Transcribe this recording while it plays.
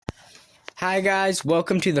Hi guys,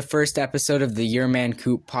 welcome to the first episode of the Your Man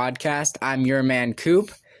Coop podcast. I'm Your Man Coop,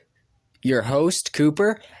 your host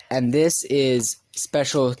Cooper, and this is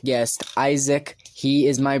special guest Isaac. He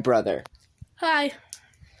is my brother. Hi.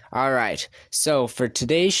 Alright, so for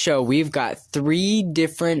today's show we've got 3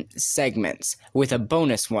 different segments with a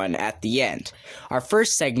bonus one at the end. Our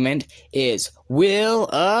first segment is Wheel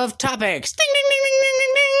of Topics. Ding, ding, ding, ding, ding,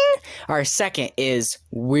 ding, ding. Our second is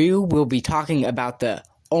we will be talking about the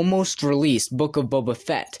almost released Book of Boba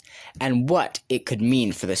Fett and what it could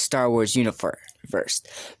mean for the Star Wars universe.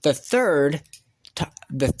 The third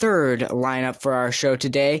lineup for our show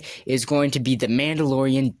today is going to be the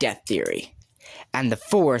Mandalorian death theory. And the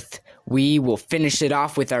fourth, we will finish it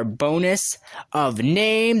off with our bonus of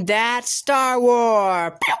Name That Star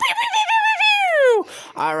Wars. Pew, pew, pew, pew, pew, pew.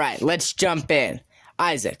 All right, let's jump in.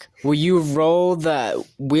 Isaac, will you roll the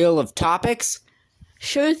Wheel of Topics?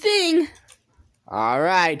 Sure thing. All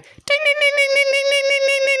right. Ding, ding, ding, ding, ding, ding, ding, ding,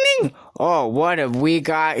 ding, ding. Oh, what have we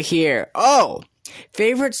got here? Oh,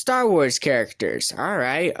 favorite Star Wars characters. All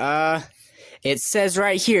right. It says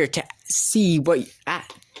right here to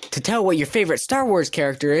tell what your favorite Star Wars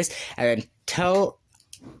character is, and then tell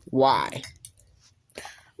why.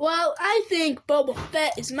 Well, I think Boba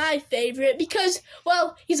Fett is my favorite because,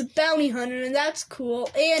 well, he's a bounty hunter, and that's cool.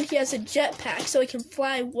 And he has a jetpack, so he can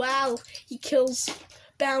fly while he kills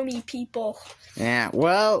bounty people. Yeah,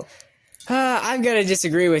 well, I'm going to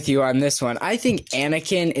disagree with you on this one. I think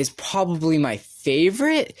Anakin is probably my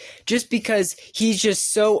favorite just because he's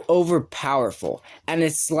just so overpowerful. And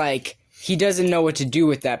it's like he doesn't know what to do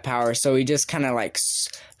with that power, so he just kind of like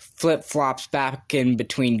flip-flops back in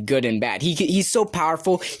between good and bad. He's so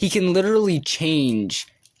powerful, he can literally change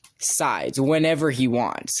sides whenever he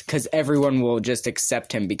wants because everyone will just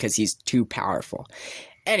accept him because he's too powerful.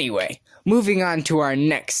 Anyway, moving on to our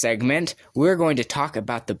next segment, we're going to talk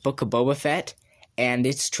about the Book of Boba Fett and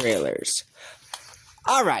its trailers.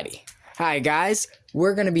 Alrighty. Hi, guys.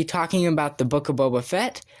 We're going to be talking about the Book of Boba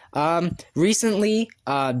Fett. Recently,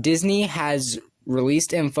 Disney has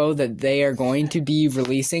released info that they are going to be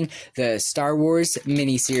releasing the Star Wars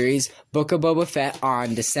miniseries Book of Boba Fett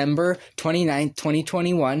on December 29th,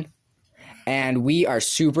 2021. And we are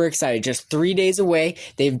super excited. Just 3 days away,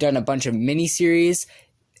 they've done a bunch of miniseries,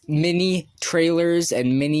 mini trailers,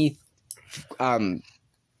 and mini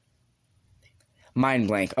mind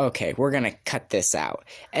blank. Okay, we're gonna cut this out.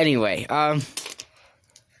 Anyway, we're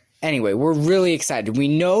really excited. We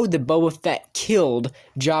know that Boba Fett killed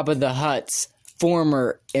Jabba the Hutt's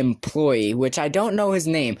former employee, which I don't know his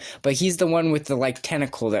name, but he's the one with the white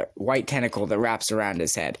tentacle that wraps around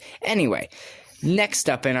his head. Anyway, next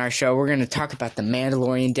up in our show, we're going to talk about the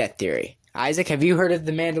Mandalorian death theory. Isaac, have you heard of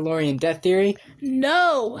the Mandalorian death theory?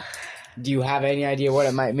 No. Do you have any idea what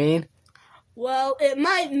it might mean? Well, it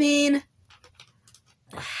might mean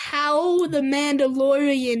how the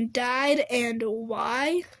Mandalorian died and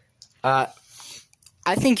why. I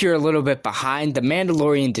think you're a little bit behind. The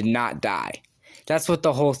Mandalorian did not die. That's what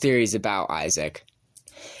the whole theory is about, Isaac.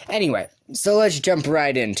 Anyway, so let's jump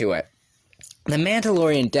right into it. The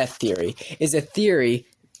Mandalorian death theory is a theory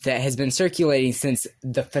that has been circulating since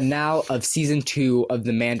the finale of Season 2 of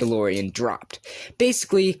The Mandalorian dropped.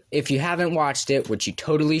 Basically, if you haven't watched it, which you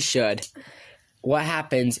totally should, what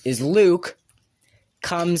happens is Luke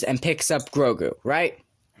comes and picks up Grogu, right?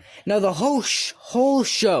 Now, the whole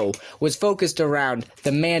show was focused around the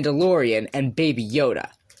Mandalorian and Baby Yoda,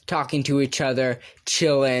 talking to each other,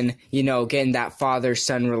 chilling, getting that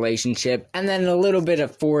father-son relationship, and then a little bit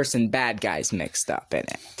of Force and bad guys mixed up in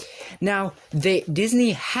it. Now,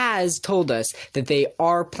 Disney has told us that they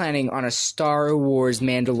are planning on a Star Wars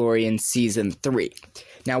Mandalorian Season 3.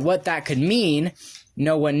 Now, what that could mean,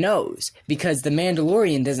 no one knows, because the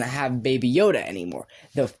Mandalorian doesn't have Baby Yoda anymore.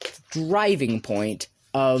 The driving point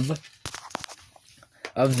of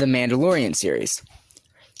the Mandalorian series.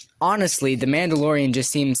 Honestly, the Mandalorian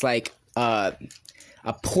just seems like a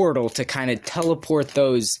portal to kind of teleport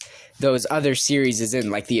those other series in,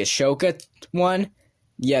 like the Ahsoka one.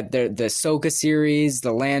 Yeah, the Ahsoka series,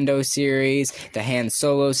 the Lando series, the Han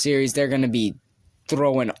Solo series, they're going to be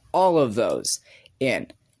throwing all of those in.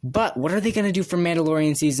 But what are they going to do for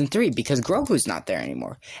Mandalorian Season 3? Because Grogu's not there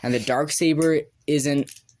anymore. And the Darksaber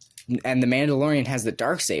isn't, and the Mandalorian has the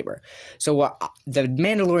Darksaber. So what the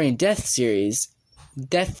Mandalorian death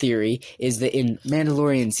theory is that in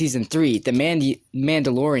Mandalorian Season 3, the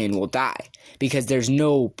Mandalorian will die. Because there's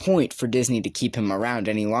no point for Disney to keep him around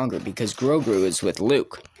any longer because Grogu is with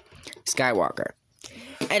Luke Skywalker.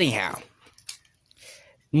 Anyhow,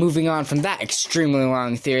 moving on from that extremely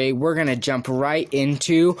long theory, we're going to jump right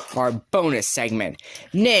into our bonus segment.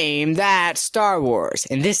 Name That Star Wars.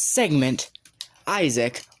 In this segment,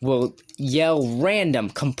 Isaac will yell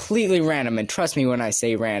completely random, and trust me when I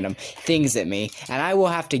say random, things at me, and I will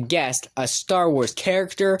have to guess a Star Wars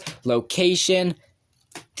character, location,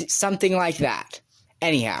 something like that.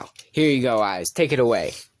 Anyhow, here you go, Eyes. Take it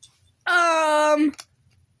away.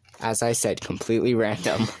 As I said, completely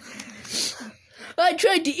random. I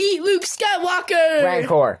tried to eat Luke Skywalker.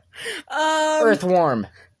 Rancor. Earthworm.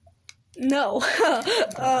 No.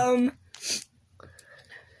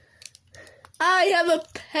 I have a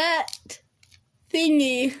pet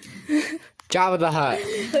thingy. Jabba the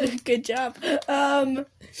Hutt. Good job.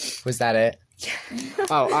 Was that it?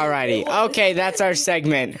 Oh, alrighty. Okay, that's our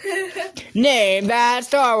segment. Name That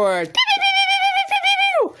Star Wars.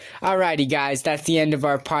 Alrighty, guys, that's the end of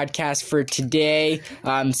our podcast for today.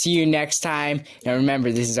 See you next time. And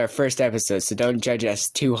remember, this is our first episode, so don't judge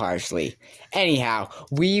us too harshly. Anyhow,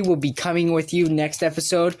 we will be coming with you next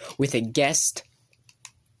episode with a guest,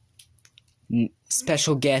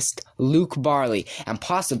 special guest, Luke Barley, and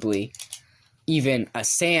possibly even a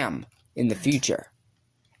Sam in the future.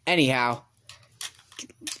 Anyhow,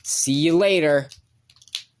 see you later,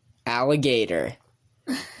 alligator.